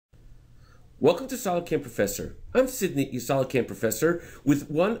Welcome to SolidCAM Professor. I'm Sydney, your SolidCAM Professor, with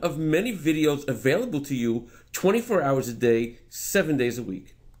one of many videos available to you 24 hours a day, 7 days a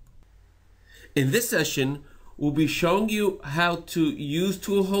week. In this session, we'll be showing you how to use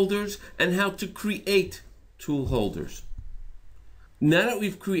tool holders and how to create tool holders. Now that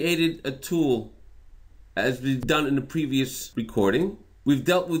we've created a tool, as we've done in the previous recording, we've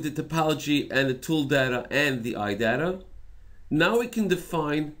dealt with the topology and the tool data and the eye data. Now we can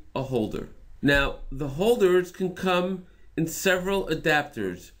define a holder. Now, the holders can come in several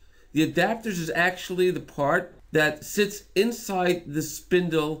adapters. The adapters is actually the part that sits inside the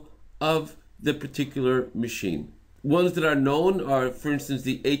spindle of the particular machine. Ones that are known are, for instance,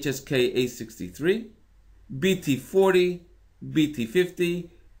 the HSK A63, BT40,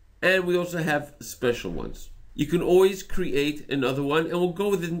 BT50, and we also have special ones. You can always create another one, and we'll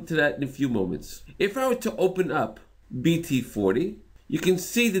go into that in a few moments. If I were to open up BT40, you can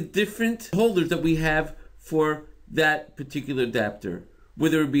see the different holders that we have for that particular adapter,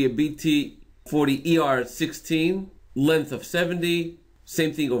 whether it be a BT40 ER16, length of 70,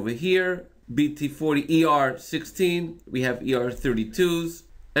 same thing over here, BT40 ER16, we have ER32s,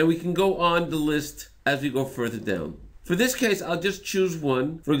 and we can go on the list as we go further down. For this case, I'll just choose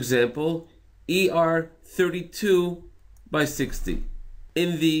one, for example, ER32 by 60.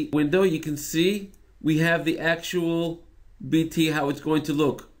 In the window, you can see we have the actual BT, how it's going to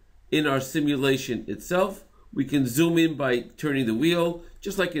look in our simulation itself. We can zoom in by turning the wheel,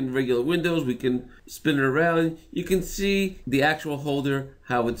 just like in regular windows. We can spin it around. You can see the actual holder,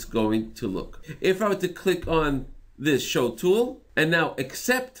 how it's going to look. If I were to click on this show tool and now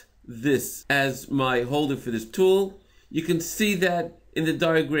accept this as my holder for this tool, you can see that in the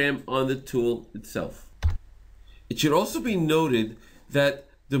diagram on the tool itself. It should also be noted that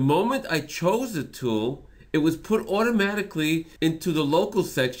the moment I chose the tool, it was put automatically into the local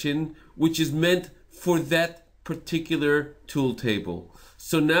section, which is meant for that particular tool table.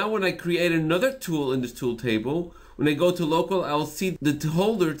 So now when I create another tool in this tool table, when I go to local, I'll see the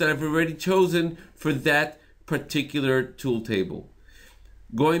holders that I've already chosen for that particular tool table.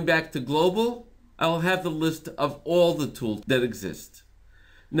 Going back to global, I'll have the list of all the tools that exist.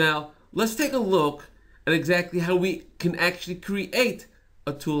 Now, let's take a look at exactly how we can actually create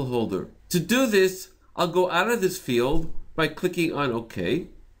a tool holder. To do this, I'll go out of this field by clicking on OK,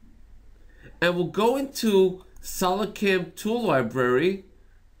 and we'll go into SolidCAM Tool Library,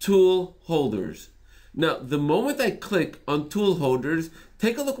 Tool Holders. Now, the moment I click on Tool Holders,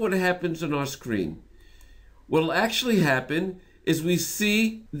 take a look what happens on our screen. What will actually happen is we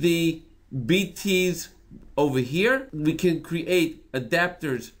see the BTs over here. We can create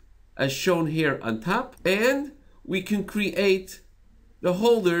adapters as shown here on top, and we can create the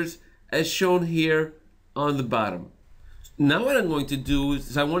holders as shown here on the bottom. Now what I'm going to do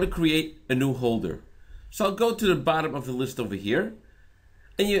is I want to create a new holder. So I'll go to the bottom of the list over here,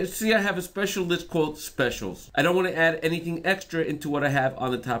 and you see I have a special list called specials. I don't want to add anything extra into what I have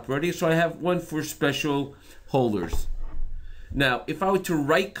on the top already, so I have one for special holders. Now if I were to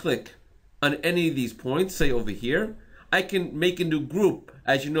right click on any of these points, say over here, I can make a new group.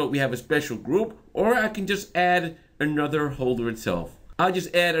 As you know, we have a special group, or I can just add another holder itself. I'll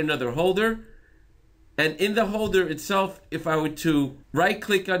just add another holder, and in the holder itself, if I were to right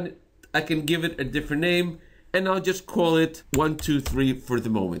click on it, I can give it a different name, and I'll just call it 123 for the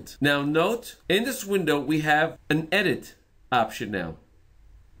moment. Now note, in this window we have an edit option now.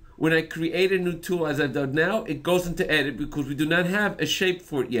 When I create a new tool as I've done now, it goes into edit because we do not have a shape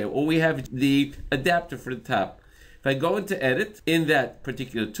for it yet. All we have is the adapter for the top. If I go into edit in that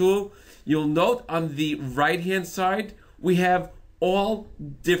particular tool, you'll note on the right hand side we have all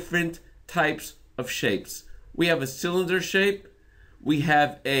different types of shapes. We have a cylinder shape, we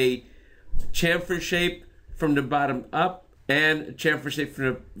have a chamfer shape from the bottom up, and a chamfer shape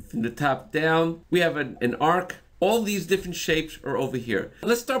from the top down. We have an arc. All these different shapes are over here.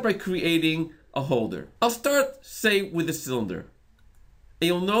 Let's start by creating a holder. I'll start, say, with a cylinder. And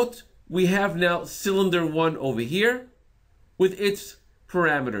you'll note we have now cylinder 1 over here with its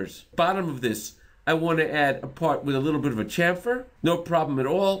parameters. Bottom of this, I want to add a part with a little bit of a chamfer. No problem at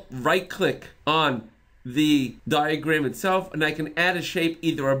all. Right click on the diagram itself, and I can add a shape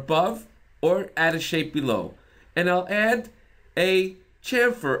either above or add a shape below. And I'll add a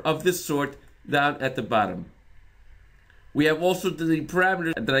chamfer of this sort down at the bottom. We have also the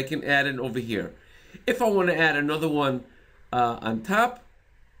parameters that I can add in over here. If I want to add another one on top,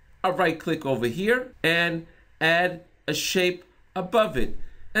 I'll right click over here and add a shape above it.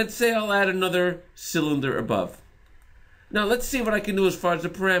 And say I'll add another cylinder above. Now let's see what I can do as far as the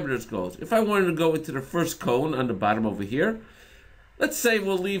parameters goes. If I wanted to go into the first cone on the bottom over here, let's say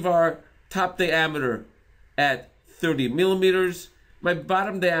we'll leave our top diameter at 30 millimeters. My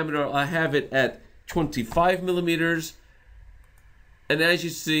bottom diameter, I have it at 25 millimeters. And as you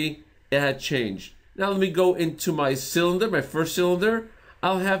see, it had changed. Now let me go into my cylinder, my first cylinder.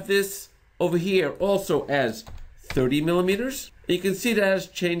 I'll have this over here also as 30 millimeters. And you can see that has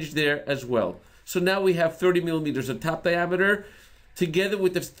changed there as well. So now we have 30 millimeters of top diameter together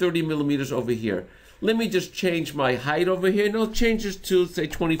with the 30 millimeters over here. Let me just change my height over here, and I'll change this to, say,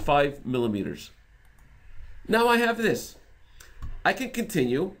 25 millimeters. Now I have this. I can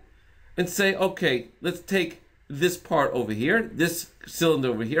continue and say, okay, let's take this part over here, this cylinder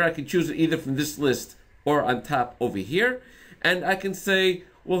over here. I can choose it either from this list or on top over here. And I can say,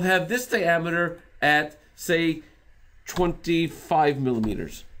 we'll have this diameter at, say, 25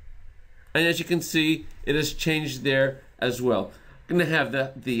 millimeters. And as you can see, it has changed there as well. I'm going to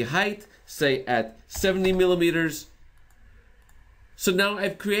have the height, say, at 70 millimeters. So now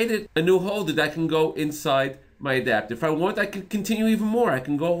I've created a new holder that can go inside my adapter. If I want, I can continue even more. I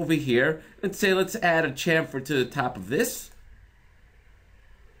can go over here and say, let's add a chamfer to the top of this.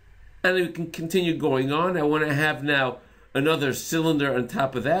 And we can continue going on. I want to have now another cylinder on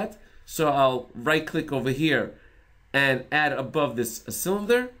top of that. So I'll right click over here and add above this a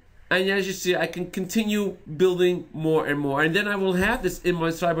cylinder. And as you see, I can continue building more and more. And then I will have this in my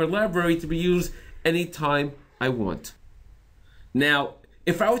cyber library to be used anytime I want. Now,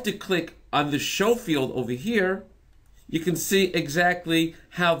 if I were to click on the show field over here, you can see exactly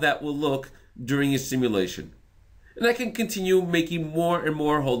how that will look during a simulation. And I can continue making more and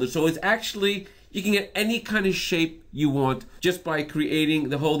more holders. So it's actually, you can get any kind of shape you want just by creating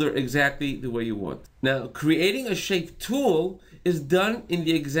the holder exactly the way you want. Now, creating a shape tool is done in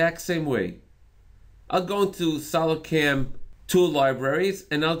the exact same way. I'll go into SolidCAM tool libraries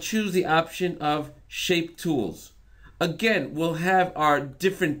and I'll choose the option of shape tools. Again, we'll have our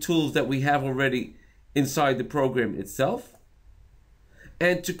different tools that we have already inside the program itself.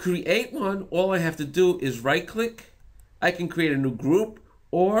 And to create one, all I have to do is right click. I can create a new group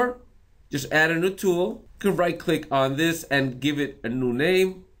or just add a new tool. I can right click on this and give it a new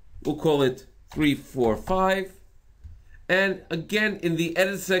name. We'll call it 345. And again, in the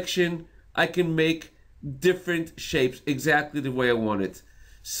edit section, I can make different shapes exactly the way I want it.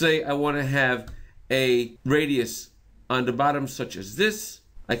 Say I want to have a radius on the bottom such as this.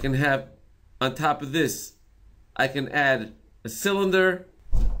 I can have on top of this, I can add a cylinder.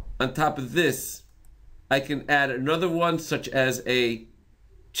 On top of this, I can add another one such as a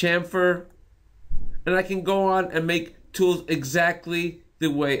chamfer. And I can go on and make tools exactly the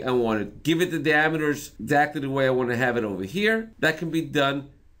way I want it. Give it the diameters exactly the way I want to have it over here. That can be done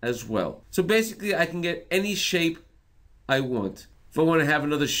as well. So basically I can get any shape I want. If I want to have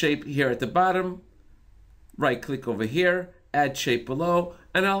another shape here at the bottom, right click over here, add shape below,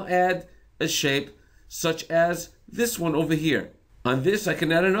 and I'll add a shape such as this one over here. On this I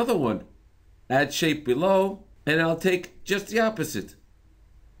can add another one, add shape below, and I'll take just the opposite.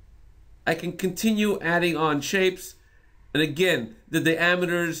 I can continue adding on shapes. And again, the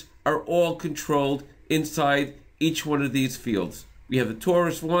diameters are all controlled inside each one of these fields. We have the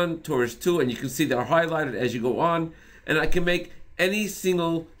torus 1, torus 2, and you can see they're highlighted as you go on. And I can make any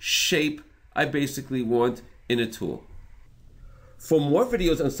single shape I basically want in a tool. For more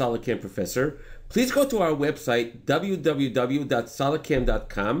videos on SolidCAM Professor, please go to our website,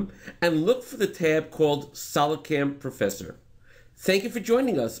 www.solidcam.com, and look for the tab called SolidCAM Professor. Thank you for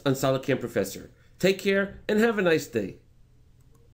joining us on SolidCAM Professor. Take care and have a nice day.